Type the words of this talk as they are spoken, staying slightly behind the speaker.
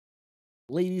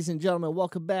Ladies and gentlemen,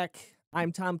 welcome back.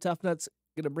 I'm Tom Toughnuts,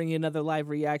 going to bring you another live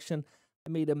reaction. I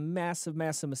made a massive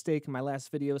mistake in my last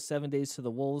video, 7 Days to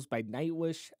the Wolves by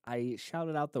Nightwish. I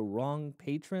shouted out the wrong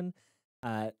patron.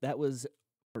 That was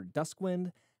for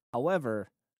Duskwind.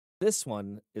 However, this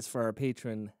one is for our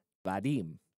patron,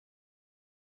 Vadim.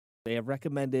 They have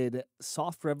recommended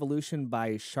Soft Revolution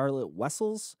by Charlotte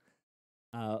Wessels.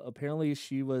 Apparently,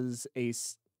 she was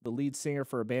the lead singer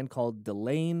for a band called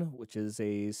Delain, which is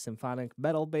a symphonic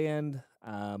metal band.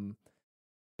 Don't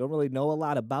really know a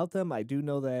lot about them. I do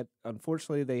know that,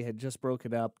 unfortunately, they had just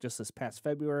broken up just this past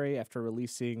February after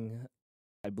releasing,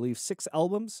 I believe, 6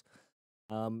 albums.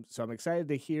 So I'm excited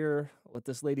to hear what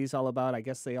this lady's all about. I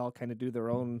guess they all kind of do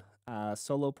their own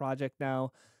solo project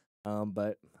now.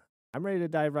 But I'm ready to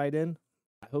dive right in.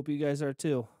 I hope you guys are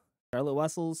too. Charlotte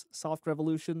Wessels, Soft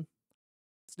Revolution.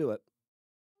 Let's do it.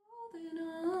 Holding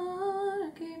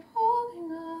on, keep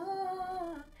holding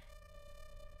on.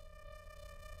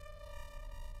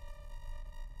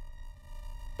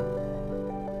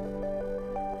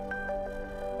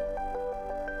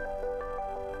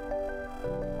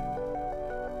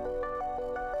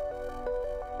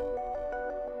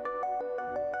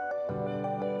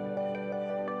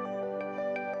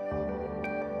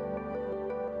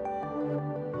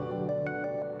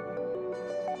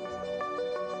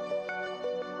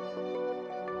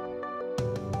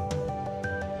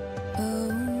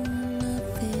 Oh,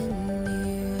 nothing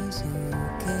is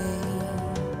okay,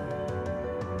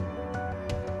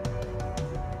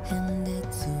 and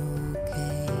it's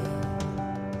okay.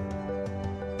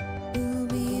 We'll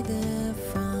be there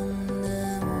from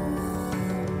now on.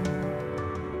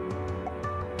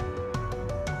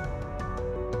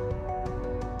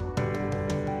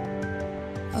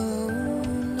 Oh,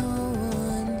 no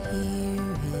one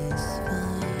here is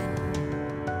fine,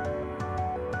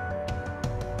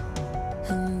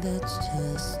 and that's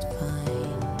just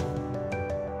fine.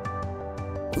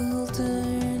 We'll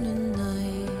turn the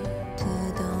night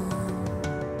to dawn,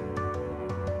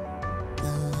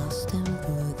 the lost and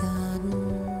forgotten.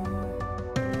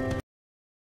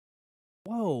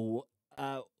 Whoa.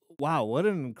 Wow, what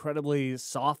an incredibly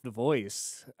soft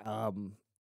voice.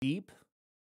 Deep,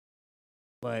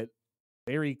 but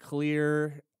very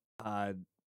clear. Not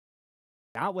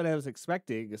what I was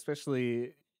expecting,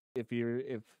 especially if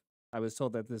I was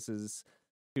told that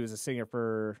she was a singer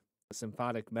for a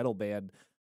symphonic metal band.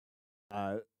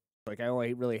 Like I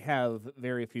only really have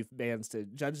very few bands to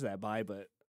judge that by, but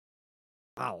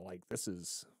wow, like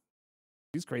she's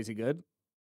crazy good.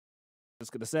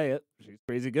 Just gonna say it. She's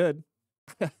crazy good.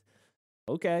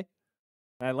 Okay.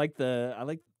 I like the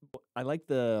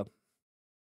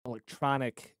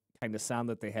electronic kind of sound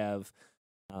that they have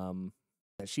that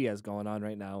she has going on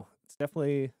right now. It's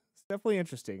definitely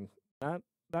interesting. Not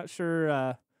sure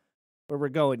where we're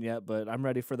going yet, but I'm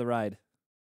ready for the ride.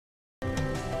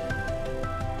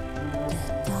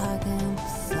 Dark and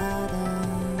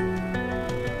sudden,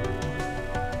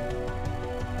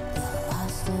 the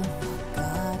lost and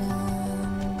forgotten.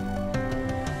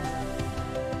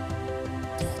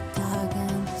 The dark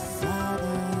and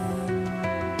sudden.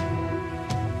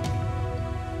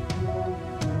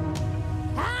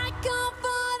 I come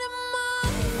for the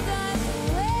monsters,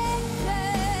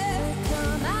 witches,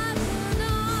 come out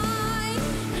tonight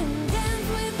and dance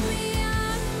with me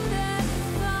under the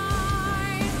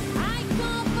stars. I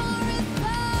come for a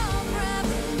soft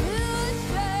revolution,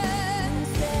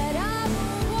 set up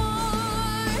a war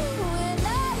with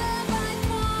lullabies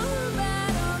for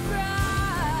battle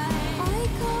cry. I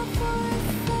come for a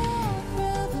soft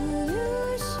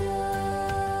revolution.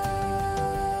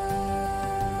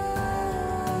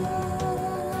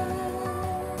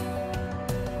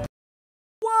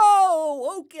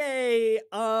 Whoa, okay.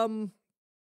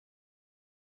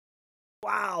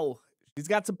 Wow. She's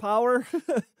got some power.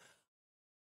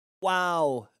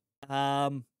 Wow.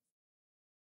 That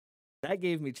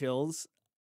gave me chills.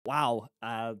 Wow.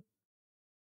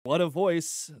 What a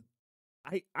voice.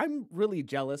 I'm really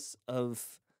jealous of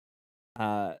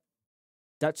Dutch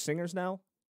singers now.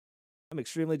 I'm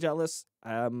extremely jealous.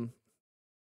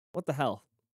 What the hell,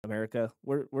 America?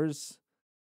 Where's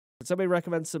Did somebody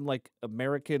recommend some like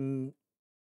American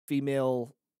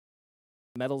female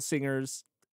metal singers?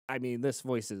 I mean, this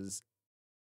voice is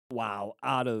wow,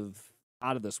 out of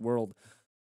this world.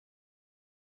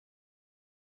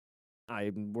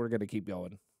 We're gonna keep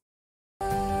going.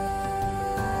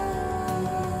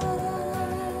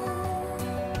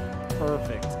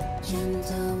 Perfect.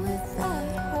 Gentle with thy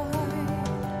heart.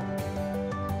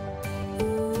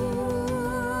 Ooh,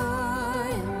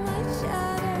 am I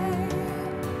shattered?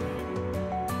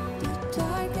 The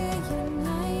darker your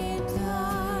night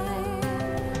dies.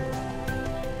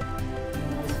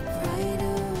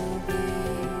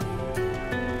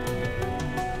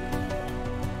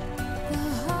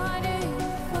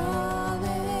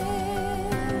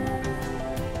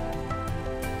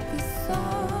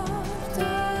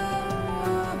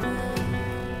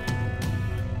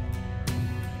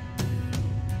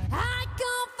 I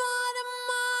come for the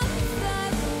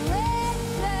monsters,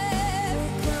 witches,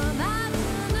 come out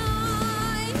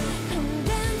tonight and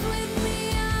dance with me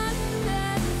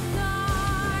under the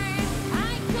stars. I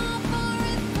come for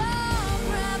a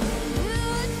soft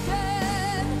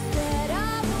revolution instead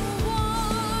of a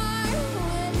war,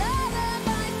 with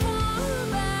lullabies for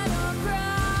battle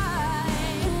cry.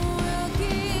 We'll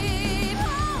keep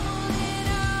holding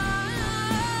on.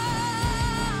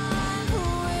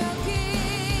 We'll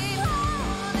keep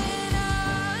holding on.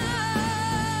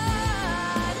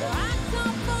 I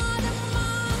come for the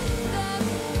monsters,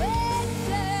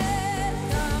 witches,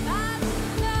 come out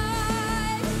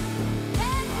tonight,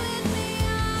 dance with me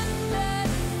under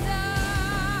the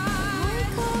stars. We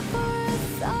call for a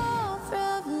soft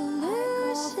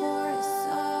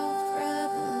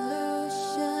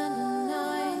revolution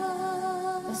tonight,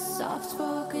 a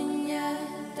soft-spoken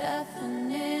yet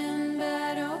deafening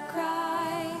battle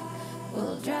cry.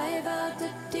 We'll drive out the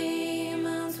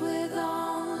demons with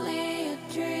only a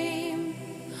dream.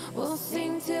 We'll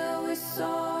sing till we're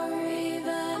sore,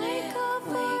 even if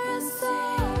we can sing.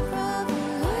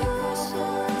 I call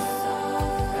for a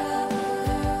soft revolution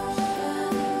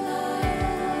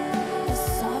tonight, a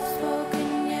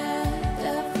soft-spoken yet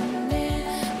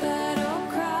deafening battle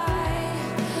cry.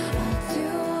 I'll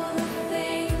do all the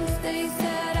things they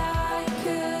said I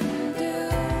couldn't do.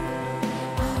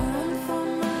 I'll run for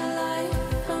my life.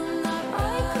 I'm not.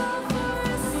 I call for a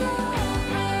soft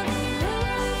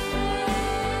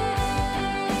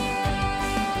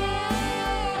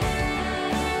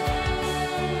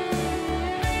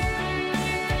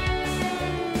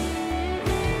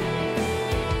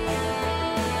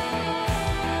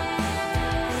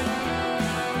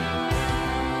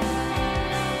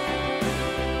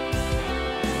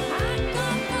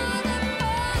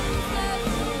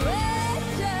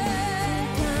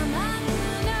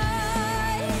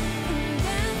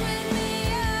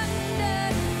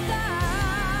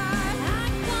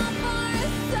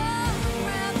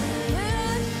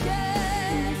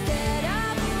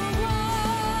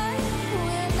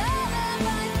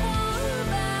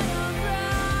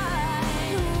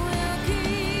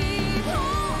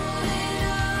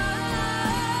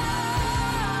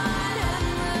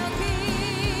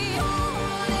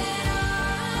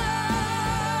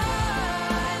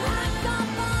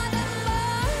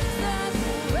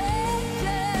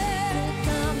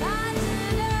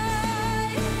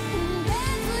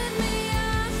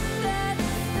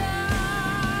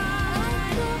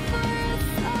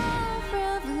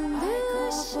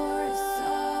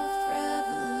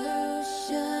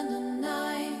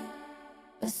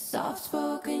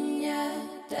soft-spoken yet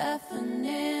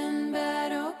deafening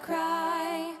battle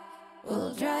cry.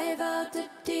 We'll drive out the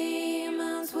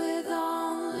demons with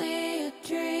only a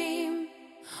dream.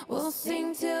 We'll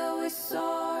sing till we're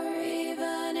sore,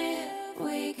 even if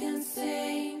we can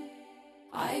sing.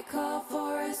 I call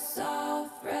for a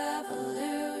soft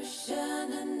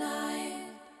revolution tonight,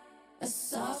 a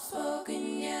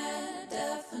soft-spoken yet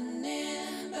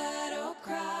deafening battle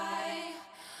cry.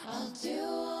 I'll do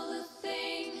all the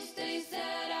things they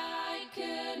said I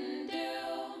couldn't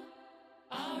do.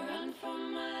 I'll run for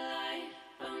my life.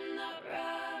 I'm not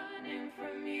running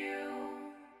from you.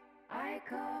 I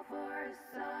call for a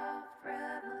soft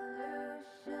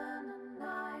revolution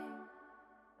tonight,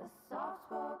 a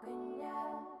soft-spoken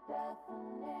yet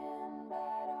deafening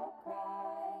battle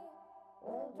cry.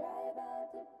 We'll drive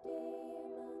out the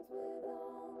demons with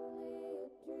only a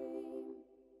dream.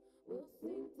 We'll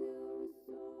sing till we're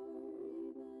sore,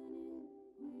 even if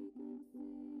we can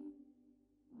sing.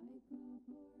 I call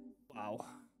for a Wow.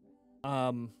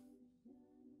 Um,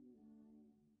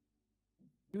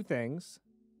 two things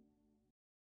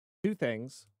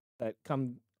that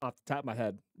come off the top of my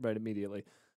head right immediately.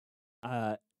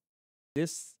 Uh,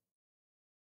 this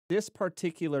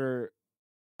particular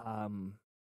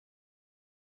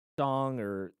song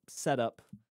or setup,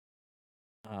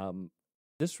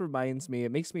 this reminds me.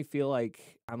 It makes me feel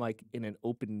like I'm like in an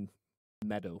open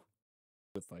meadow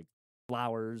with like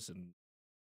flowers and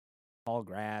tall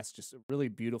grass, just a really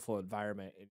beautiful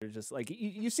environment. And you're just like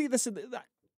you see this in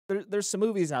there's some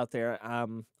movies out there.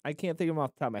 I can't think of them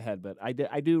off the top of my head, but I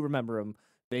do remember them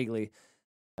vaguely,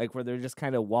 like where they're just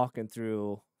kind of walking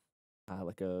through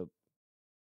like a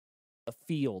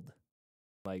field,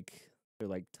 like they're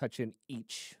like touching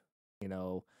each, you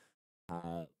know,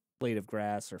 blade of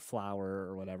grass or flower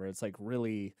or whatever. It's like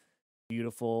really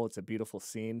beautiful. It's a beautiful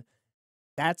scene.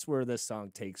 That's where this song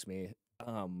takes me.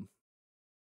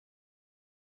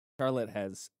 Charlotte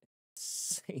has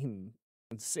insane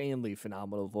insanely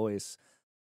phenomenal voice.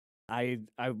 I'm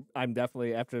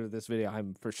definitely, after this video,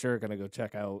 I'm for sure gonna go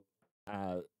check out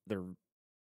uh their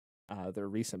their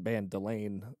recent band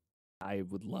Delain. I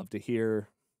would love to hear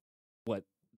what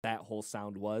that whole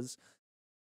sound was.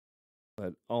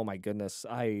 But oh my goodness,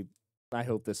 I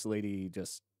hope this lady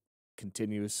just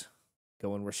continues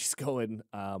going where she's going.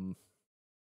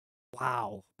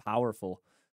 Wow, powerful.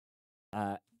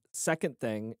 Uh Second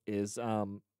thing is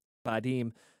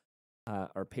Vadim,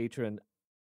 our patron.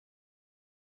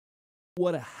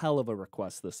 What a hell of a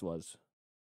request this was.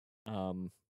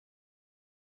 Um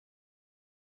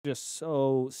just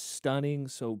so stunning,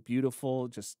 so beautiful,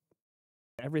 just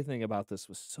everything about this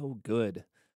was so good.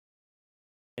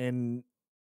 And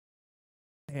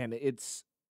man, it's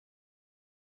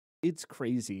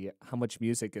crazy how much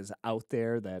music is out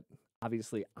there that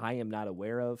obviously I am not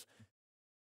aware of.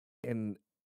 And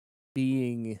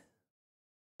being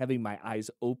having my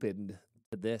eyes opened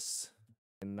to this,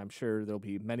 and I'm sure there'll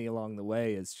be many along the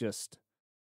way, is just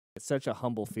it's such a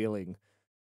humble feeling.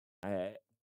 I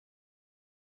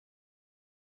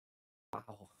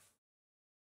Wow.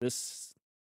 This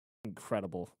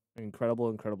incredible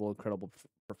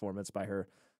performance by her.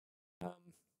 Um,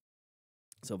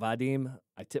 so Vadim,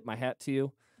 I tip my hat to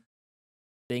you.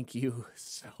 Thank you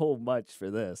so much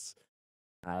for this.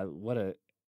 What a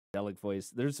angelic voice.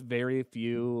 There's very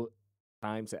few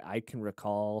times that I can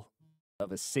recall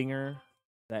of a singer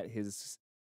that has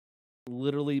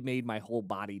literally made my whole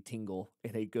body tingle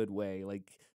in a good way.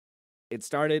 Like it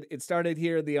started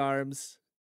here in the arms,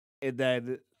 and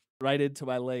then right into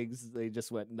my legs, they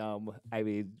just went numb. I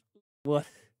mean, what?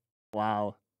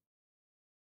 Wow.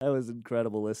 That was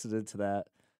incredible listening to that.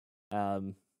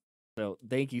 Um, so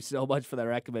thank you so much for that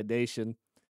recommendation.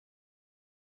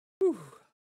 Whew,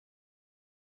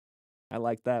 I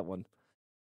like that one.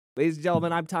 Ladies and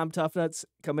gentlemen, I'm Tom Toughnuts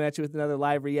coming at you with another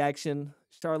live reaction.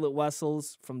 Charlotte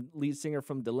Wessels, from lead singer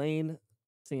from Delain,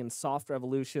 singing Soft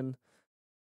Revolution.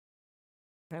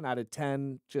 10 out of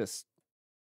 10, just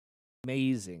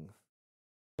amazing.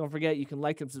 Don't forget, you can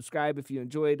like and subscribe if you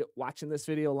enjoyed watching this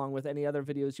video, along with any other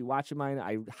videos you watch of mine.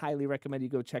 I highly recommend you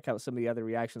go check out some of the other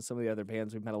reactions, some of the other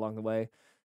bands we've met along the way.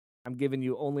 I'm giving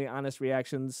you only honest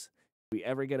reactions. If we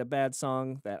ever get a bad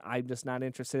song that I'm just not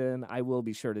interested in, I will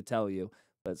be sure to tell you.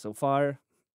 But so far,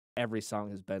 every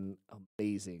song has been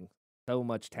amazing. So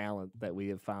much talent that we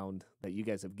have found that you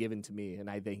guys have given to me, and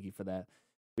I thank you for that.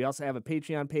 We also have a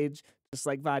Patreon page, just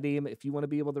like Vadim. If you want to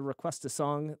be able to request a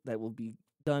song, that will be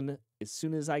done as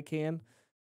soon as I can.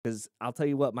 Because I'll tell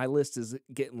you what, my list is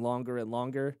getting longer and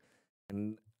longer,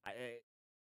 and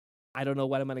I don't know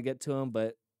when I'm going to get to them,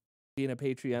 but being a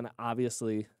Patreon,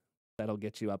 obviously, that'll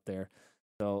get you up there.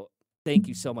 So thank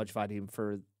you so much, Vadim,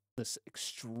 for this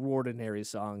extraordinary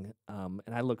song. And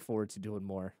I look forward to doing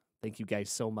more. Thank you guys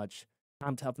so much.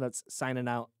 I'm Toughnuts signing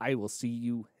out. I will see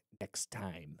you next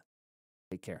time.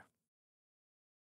 Take care.